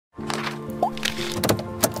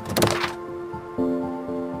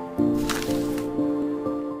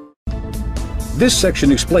This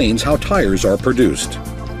section explains how tires are produced.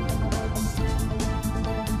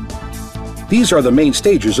 These are the main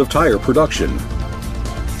stages of tire production.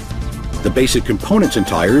 The basic components in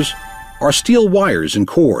tires are steel wires and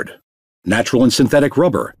cord, natural and synthetic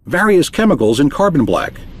rubber, various chemicals, and carbon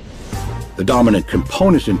black. The dominant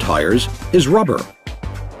component in tires is rubber.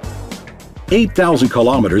 8,000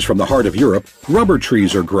 kilometers from the heart of Europe, rubber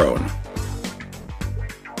trees are grown.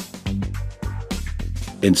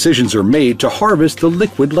 Incisions are made to harvest the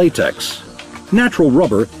liquid latex. Natural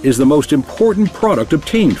rubber is the most important product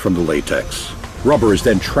obtained from the latex. Rubber is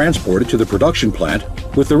then transported to the production plant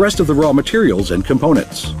with the rest of the raw materials and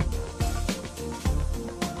components.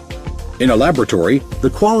 In a laboratory,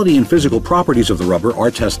 the quality and physical properties of the rubber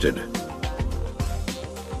are tested.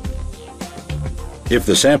 If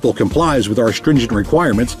the sample complies with our stringent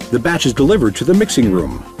requirements, the batch is delivered to the mixing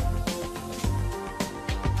room.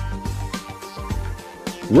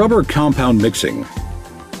 Rubber compound mixing.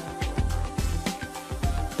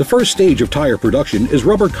 The first stage of tire production is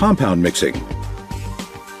rubber compound mixing.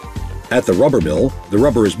 At the rubber mill, the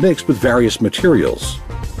rubber is mixed with various materials.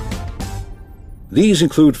 These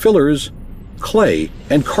include fillers, clay,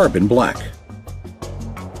 and carbon black.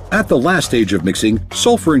 At the last stage of mixing,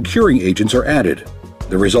 sulfur and curing agents are added.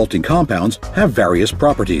 The resulting compounds have various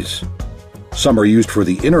properties. Some are used for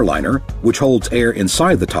the inner liner, which holds air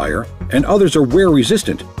inside the tire, and others are wear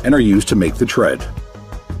resistant and are used to make the tread.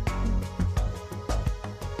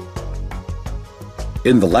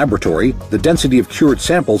 In the laboratory, the density of cured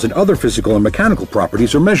samples and other physical and mechanical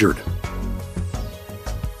properties are measured.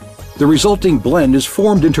 The resulting blend is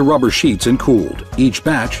formed into rubber sheets and cooled. Each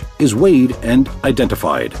batch is weighed and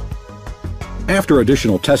identified. After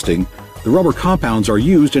additional testing, the rubber compounds are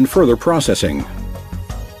used in further processing.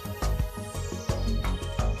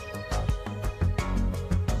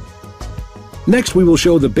 Next, we will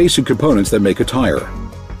show the basic components that make a tire.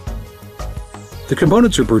 The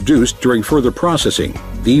components are produced during further processing.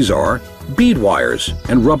 These are bead wires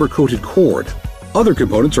and rubber-coated cord. Other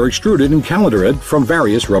components are extruded and calendared from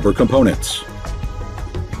various rubber components.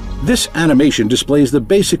 This animation displays the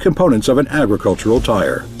basic components of an agricultural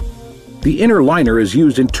tire. The inner liner is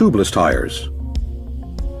used in tubeless tires.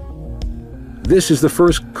 This is the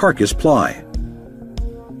first carcass ply.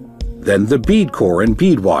 Then the bead core and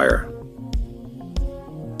bead wire.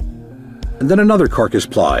 And then another carcass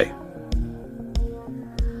ply.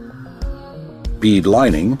 Bead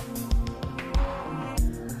lining,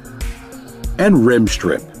 and rim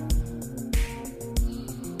strip.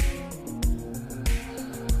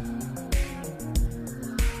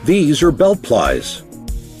 These are belt plies.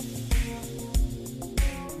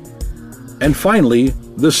 And finally,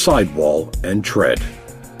 the sidewall and tread.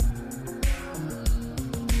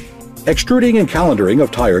 Extruding and calendaring of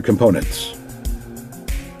tire components.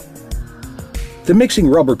 The mixing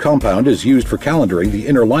rubber compound is used for calendaring the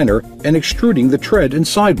inner liner and extruding the tread and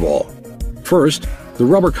sidewall. First, the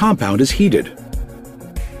rubber compound is heated.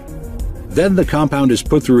 Then the compound is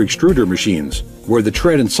put through extruder machines, where the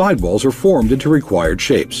tread and sidewalls are formed into required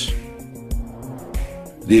shapes.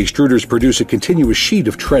 The extruders produce a continuous sheet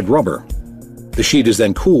of tread rubber. The sheet is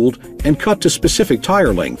then cooled and cut to specific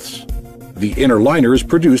tire lengths. The inner liner is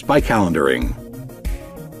produced by calendaring.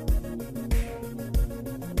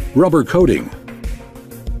 Rubber coating.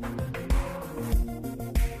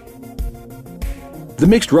 The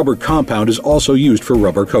mixed rubber compound is also used for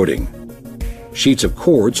rubber coating. Sheets of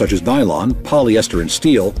cord such as nylon, polyester, and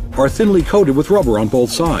steel are thinly coated with rubber on both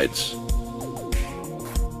sides.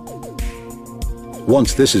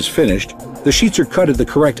 Once this is finished, the sheets are cut at the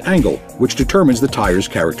correct angle, which determines the tire's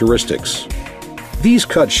characteristics. These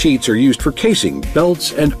cut sheets are used for casing,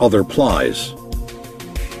 belts, and other plies.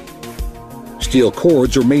 Steel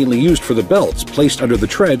cords are mainly used for the belts placed under the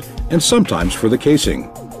tread and sometimes for the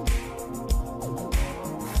casing.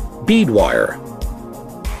 Bead wire.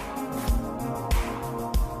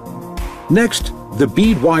 Next, the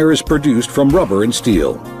bead wire is produced from rubber and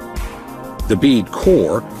steel. The bead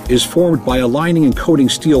core is formed by aligning and coating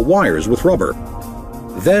steel wires with rubber.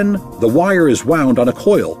 Then, the wire is wound on a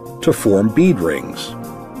coil to form bead rings.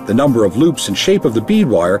 The number of loops and shape of the bead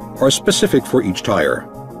wire are specific for each tire.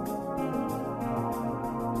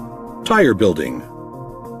 Tire building.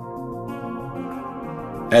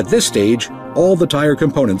 At this stage, all the tire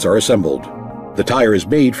components are assembled. The tire is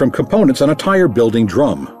made from components on a tire building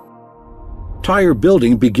drum. Tire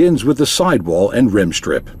building begins with the sidewall and rim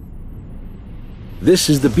strip. This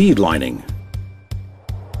is the bead lining,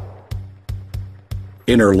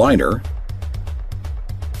 inner liner,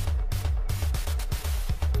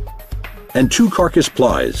 and two carcass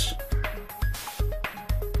plies.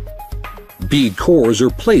 Bead cores are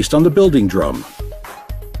placed on the building drum.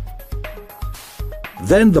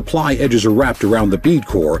 Then the ply edges are wrapped around the bead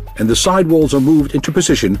core and the sidewalls are moved into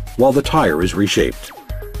position while the tire is reshaped.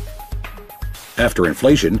 After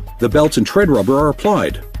inflation, the belts and tread rubber are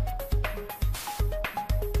applied.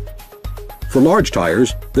 For large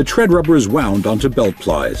tires, the tread rubber is wound onto belt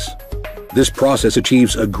plies. This process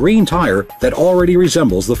achieves a green tire that already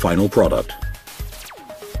resembles the final product.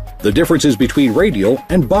 The differences between radial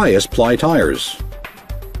and bias ply tires.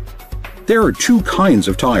 There are two kinds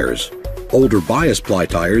of tires: older bias ply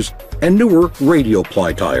tires and newer radial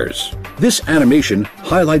ply tires. This animation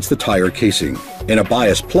highlights the tire casing. In a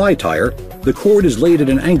bias ply tire, the cord is laid at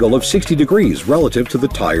an angle of 60 degrees relative to the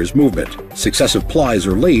tire's movement. Successive plies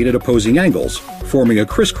are laid at opposing angles, forming a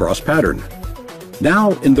crisscross pattern.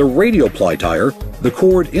 Now, in the radial ply tire, the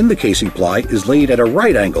cord in the casing ply is laid at a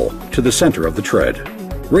right angle to the center of the tread.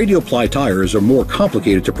 Radial ply tires are more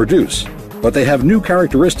complicated to produce, but they have new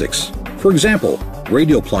characteristics. For example,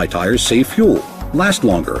 radial ply tires save fuel, last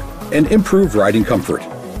longer, and improve riding comfort.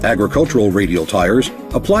 Agricultural radial tires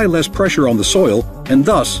apply less pressure on the soil and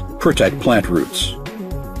thus protect plant roots.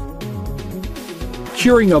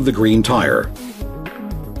 Curing of the green tire.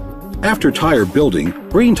 After tire building,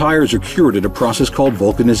 green tires are cured at a process called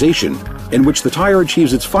vulcanization, in which the tire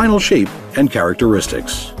achieves its final shape and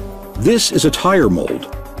characteristics. This is a tire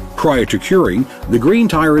mold. Prior to curing, the green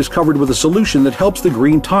tire is covered with a solution that helps the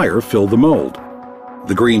green tire fill the mold.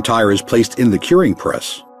 The green tire is placed in the curing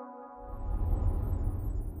press.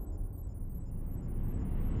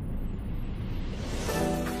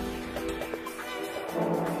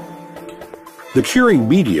 The curing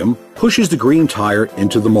medium pushes the green tire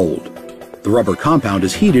into the mold. The rubber compound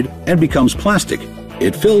is heated and becomes plastic.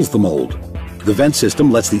 It fills the mold. The vent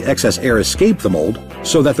system lets the excess air escape the mold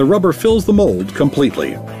so that the rubber fills the mold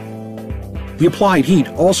completely. The applied heat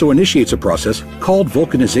also initiates a process called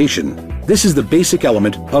vulcanization. This is the basic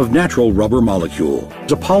element of natural rubber molecule,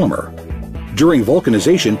 a polymer. During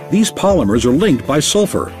vulcanization, these polymers are linked by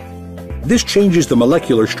sulfur. This changes the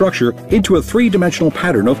molecular structure into a three-dimensional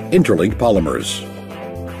pattern of interlinked polymers.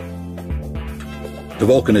 The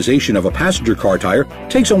vulcanization of a passenger car tire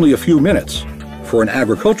takes only a few minutes. For an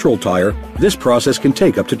agricultural tire, this process can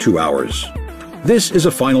take up to 2 hours. This is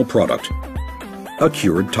a final product, a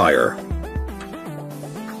cured tire.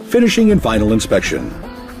 Finishing and final inspection.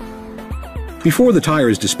 Before the tire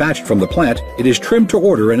is dispatched from the plant, it is trimmed to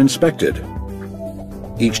order and inspected.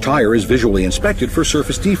 Each tire is visually inspected for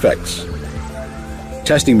surface defects.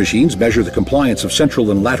 Testing machines measure the compliance of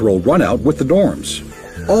central and lateral runout with the norms.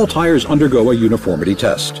 All tires undergo a uniformity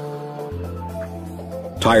test.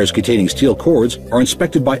 Tires containing steel cords are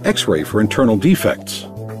inspected by X-ray for internal defects.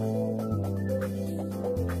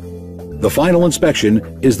 The final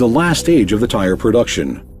inspection is the last stage of the tire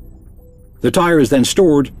production. The tire is then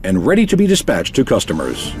stored and ready to be dispatched to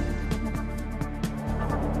customers.